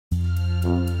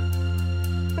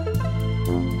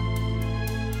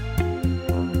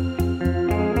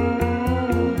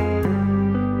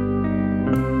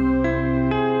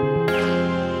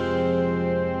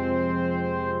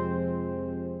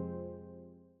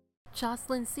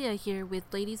Jocelyn Sia here with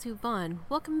Ladies Who Bond.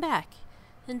 Welcome back!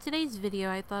 In today's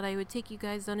video, I thought I would take you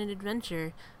guys on an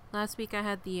adventure. Last week I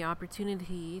had the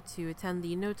opportunity to attend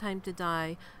the No Time to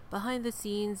Die behind the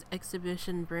scenes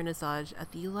exhibition vernissage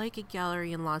at the Leica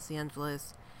Gallery in Los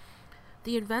Angeles.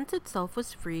 The event itself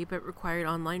was free but required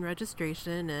online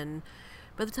registration, and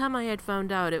by the time I had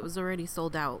found out, it was already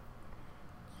sold out.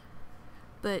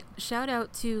 But shout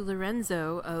out to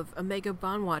Lorenzo of Omega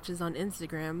Bond Watches on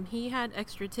Instagram. He had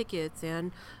extra tickets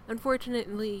and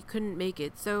unfortunately couldn't make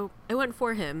it, so I went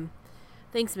for him.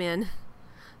 Thanks, man.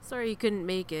 Sorry you couldn't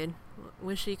make it.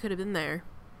 Wish he could have been there.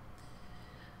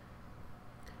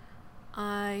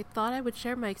 I thought I would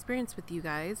share my experience with you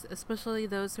guys, especially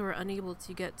those who are unable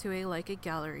to get to a Leica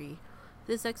gallery.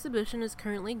 This exhibition is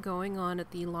currently going on at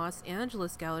the Los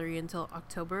Angeles Gallery until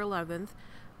October 11th,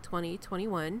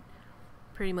 2021.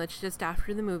 Pretty much just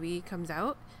after the movie comes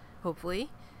out, hopefully.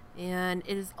 And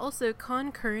it is also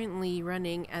concurrently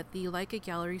running at the Leica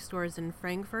Gallery stores in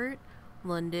Frankfurt,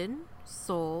 London,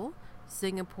 Seoul,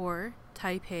 Singapore,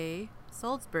 Taipei,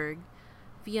 Salzburg,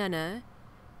 Vienna,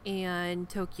 and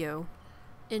Tokyo.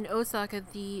 In Osaka,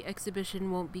 the exhibition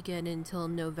won't begin until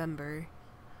November.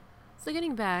 So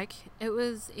getting back, it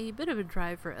was a bit of a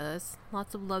drive for us.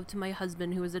 Lots of love to my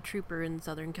husband, who is a trooper in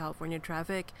Southern California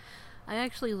traffic. I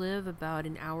actually live about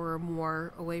an hour or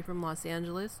more away from Los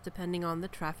Angeles, depending on the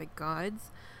traffic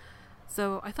gods.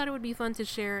 So I thought it would be fun to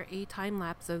share a time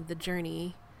lapse of the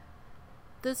journey.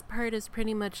 This part is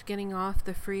pretty much getting off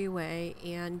the freeway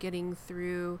and getting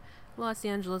through Los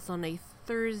Angeles on a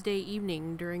Thursday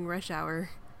evening during rush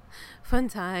hour. Fun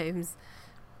times.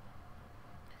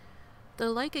 The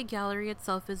Leica Gallery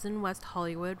itself is in West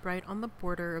Hollywood, right on the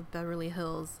border of Beverly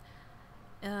Hills.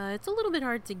 It's a little bit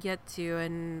hard to get to,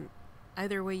 and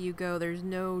either way you go, there's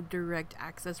no direct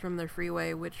access from the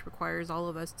freeway, which requires all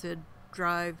of us to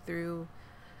drive through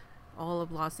all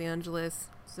of Los Angeles.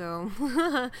 So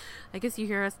I guess you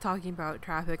hear us talking about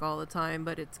traffic all the time,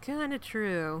 but it's kind of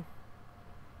true.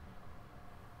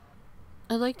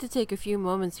 I'd like to take a few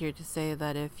moments here to say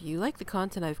that if you like the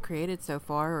content I've created so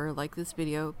far or like this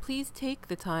video, please take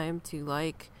the time to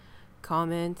like,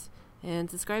 comment, and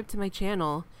subscribe to my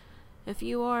channel. If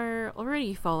you are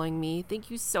already following me, thank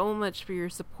you so much for your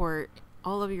support.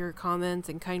 All of your comments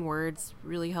and kind words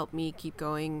really help me keep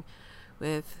going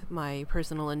with my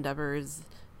personal endeavors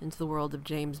into the world of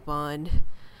James Bond.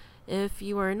 If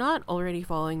you are not already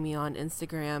following me on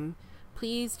Instagram,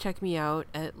 please check me out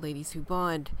at Ladies Who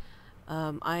Bond.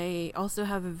 I also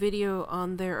have a video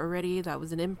on there already that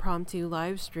was an impromptu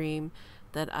live stream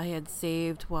that I had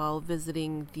saved while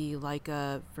visiting the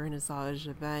Leica vernissage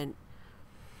event.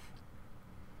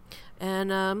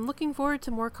 And I'm looking forward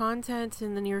to more content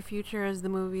in the near future as the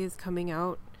movie is coming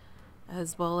out,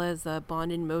 as well as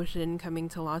Bond in Motion coming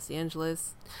to Los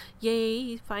Angeles.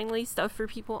 Yay! Finally stuff for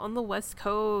people on the West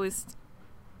Coast!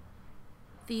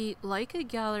 The Leica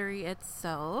Gallery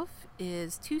itself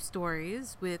is 2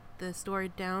 stories, with the store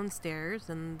downstairs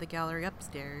and the gallery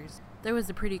upstairs. There was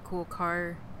a pretty cool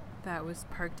car that was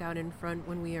parked out in front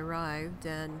when we arrived,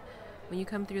 and when you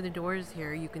come through the doors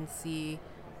here, you can see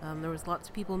there was lots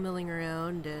of people milling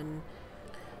around, and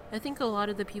I think a lot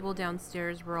of the people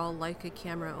downstairs were all Leica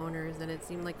camera owners, and it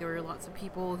seemed like there were lots of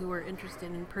people who were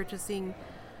interested in purchasing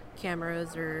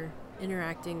cameras or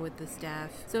interacting with the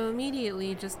staff. So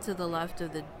immediately just to the left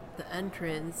of the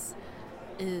entrance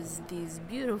is these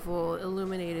beautiful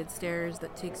illuminated stairs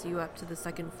that takes you up to the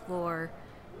 2nd floor.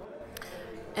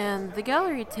 And the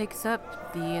gallery takes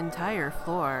up the entire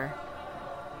floor.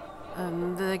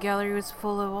 The gallery was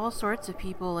full of all sorts of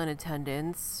people in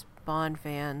attendance. Bond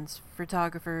fans,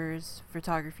 photographers,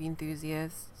 photography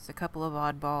enthusiasts, a couple of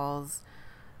oddballs.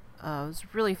 It was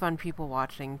really fun people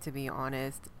watching, to be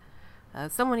honest.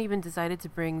 Someone even decided to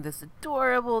bring this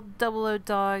adorable 00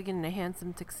 dog in a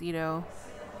handsome tuxedo.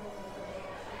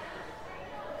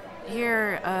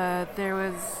 Here, there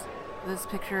was this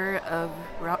picture of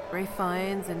Ralph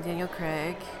Fiennes and Daniel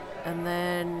Craig, and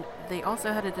then they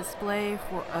also had a display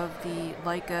of the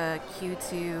Leica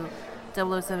Q2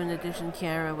 007 edition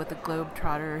camera with a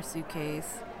Globetrotter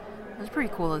suitcase. It was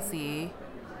pretty cool to see.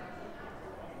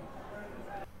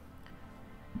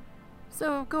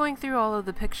 So going through all of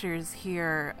the pictures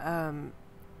here,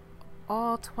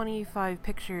 all 25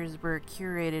 pictures were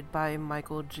curated by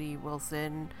Michael G.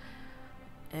 Wilson,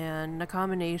 and a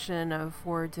combination of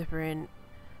 4 different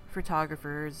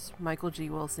photographers: Michael G.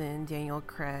 Wilson, Daniel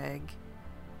Craig,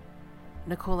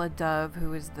 Nicola Dove,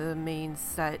 who is the main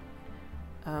set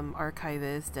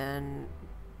archivist, and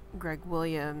Greg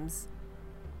Williams.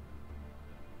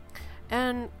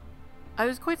 And I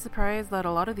was quite surprised that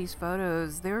a lot of these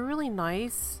photos, they were really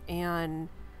nice, and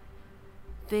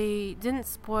they didn't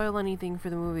spoil anything for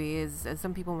the movie. As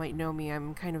some people might know me,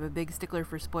 I'm kind of a big stickler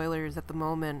for spoilers at the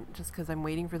moment, just because I'm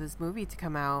waiting for this movie to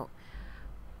come out.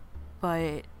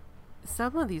 But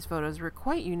some of these photos were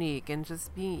quite unique, and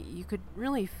you could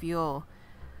really feel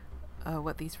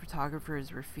what these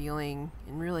photographers were feeling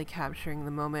and really capturing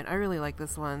the moment. I really like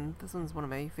this one. This one's one of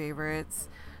my favorites.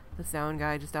 The sound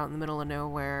guy just out in the middle of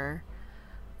nowhere.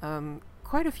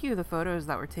 Quite a few of the photos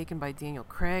that were taken by Daniel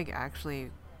Craig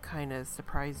actually kind of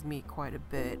surprised me quite a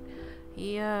bit.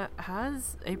 He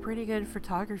has a pretty good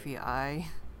photography eye.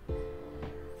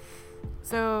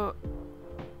 So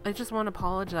I just want to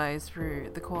apologize for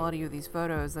the quality of these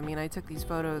photos. I mean, I took these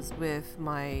photos with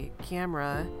my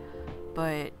camera,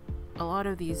 but a lot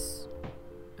of these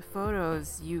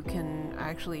photos you can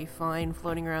actually find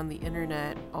floating around the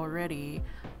internet already.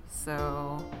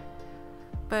 So,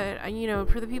 but you know,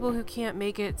 for the people who can't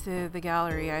make it to the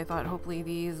gallery, I thought hopefully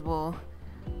these will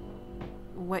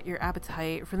whet your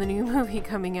appetite for the new movie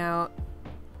coming out.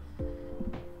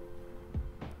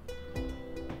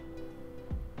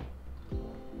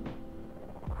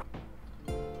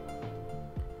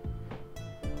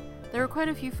 There were quite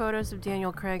a few photos of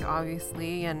Daniel Craig,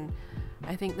 obviously, and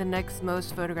I think the next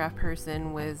most photographed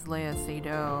person was Lea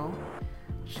Seydoux.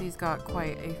 She's got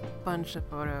quite a bunch of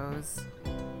photos.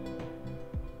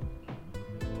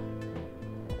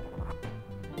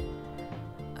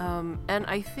 And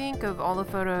I think of all the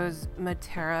photos,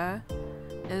 Matera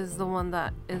is the one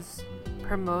that is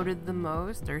promoted the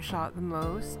most or shot the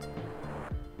most.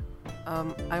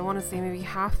 I want to say maybe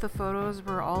half the photos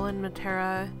were all in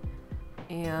Matera,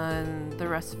 and the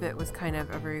rest of it was kind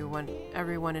of everyone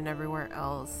and everywhere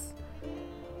else.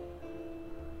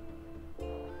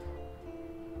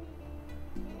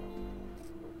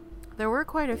 There were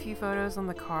quite a few photos on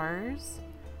the cars,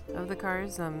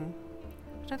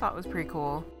 which I thought was pretty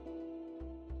cool.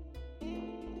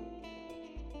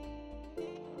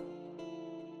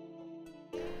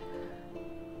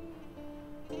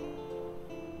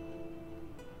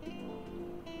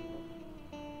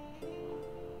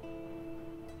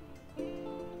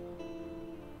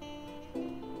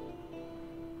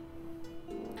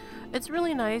 It's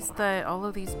really nice that all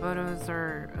of these photos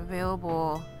are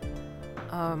available.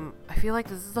 I feel like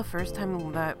this is the first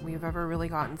time that we've ever really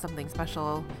gotten something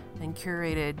special and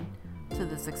curated to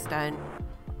this extent.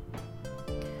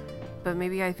 But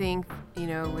maybe I think, you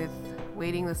know, with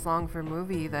waiting this long for a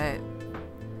movie that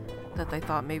they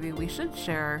thought maybe we should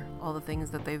share all the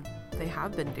things that they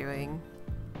have been doing.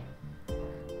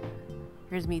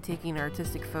 Here's me taking an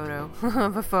artistic photo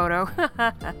of a photo.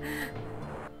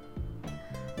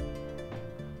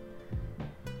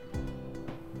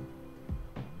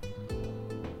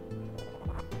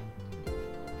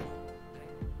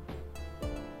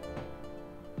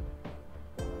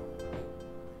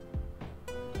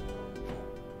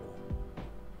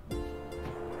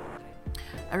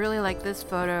 I really like this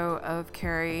photo of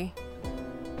Carrie.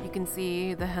 You can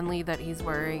see the Henley that he's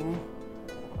wearing.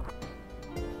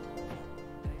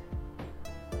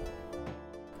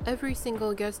 Every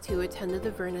single guest who attended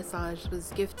the vernissage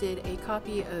was gifted a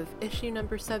copy of issue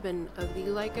number 7 of the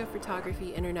Leica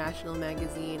Photography International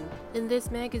magazine. In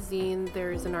this magazine,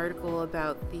 there is an article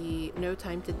about the No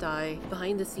Time to Die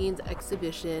behind the scenes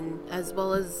exhibition, as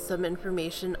well as some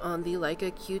information on the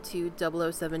Leica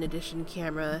Q2 007 edition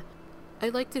camera.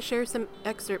 I'd like to share some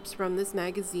excerpts from this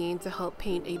magazine to help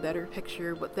paint a better picture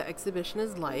of what the exhibition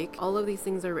is like. All of these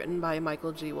things are written by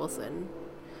Michael G. Wilson.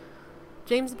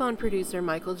 James Bond producer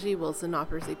Michael G. Wilson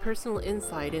offers a personal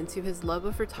insight into his love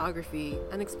of photography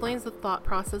and explains the thought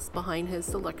process behind his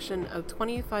selection of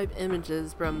 25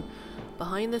 images from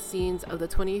behind the scenes of the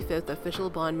 25th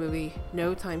official Bond movie,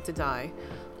 No Time to Die,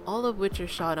 all of which are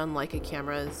shot on Leica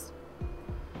cameras.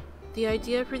 The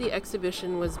idea for the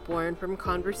exhibition was born from a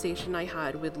conversation I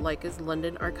had with Leica's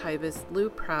London archivist Lou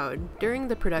Proud during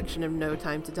the production of No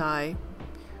Time to Die.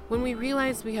 When we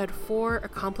realized we had 4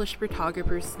 accomplished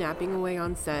photographers snapping away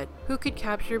on set who could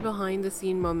capture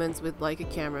behind-the-scene moments with Leica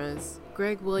cameras,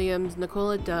 Greg Williams,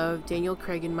 Nicola Dove, Daniel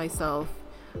Craig, and myself,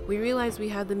 we realized we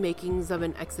had the makings of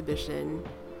an exhibition.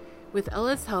 With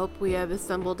Ella's help, we have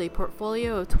assembled a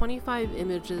portfolio of 25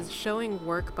 images showing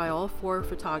work by all 4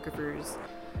 photographers.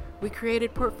 We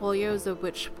created portfolios of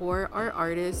which 4 are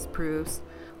artist proofs,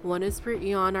 1 is for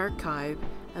Eon Archive,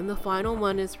 and the final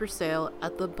one is for sale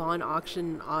at the Bond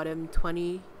auction in autumn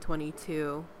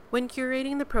 2022. When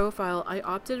curating the profile, I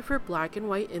opted for black and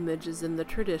white images in the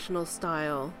traditional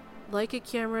style. Leica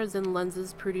cameras and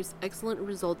lenses produce excellent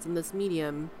results in this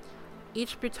medium.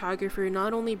 Each photographer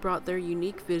not only brought their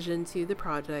unique vision to the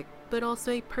project, but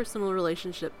also a personal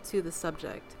relationship to the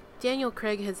subject. Daniel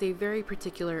Craig has a very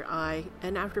particular eye,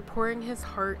 and after pouring his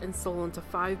heart and soul into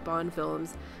 5 Bond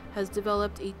films, has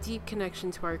developed a deep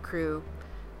connection to our crew.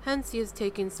 Hence, he has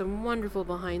taken some wonderful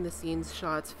behind-the-scenes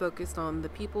shots focused on the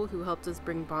people who helped us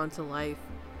bring Bond to life.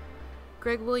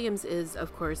 Greg Williams is,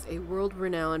 of course, a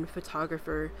world-renowned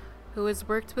photographer who has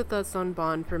worked with us on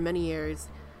Bond for many years.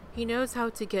 He knows how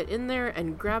to get in there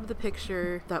and grab the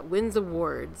picture that wins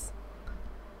awards.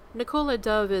 Nicola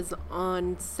Dove is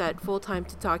on set full-time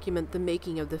to document the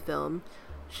making of the film.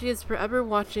 She is forever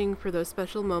watching for those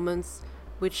special moments,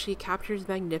 which she captures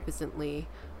magnificently.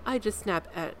 I just snap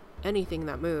at anything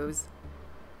that moves.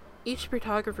 Each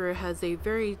photographer has a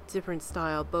very different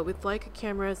style, but with Leica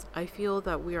cameras, I feel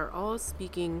that we are all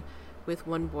speaking with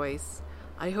one voice.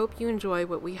 I hope you enjoy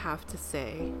what we have to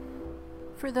say.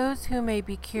 For those who may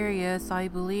be curious, I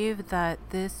believe that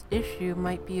this issue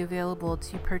might be available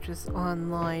to purchase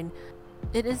online.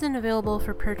 It isn't available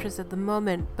for purchase at the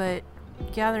moment, but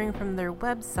gathering from their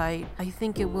website, I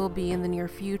think it will be in the near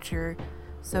future.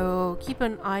 So keep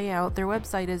an eye out. Their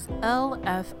website is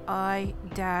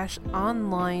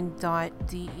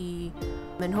lfi-online.de,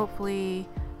 and hopefully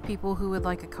people who would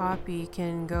like a copy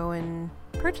can go and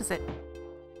purchase it.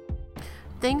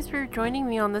 Thanks for joining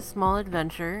me on this small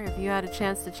adventure. If you had a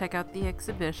chance to check out the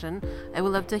exhibition, I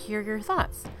would love to hear your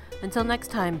thoughts. Until next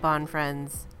time, Bond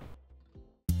friends.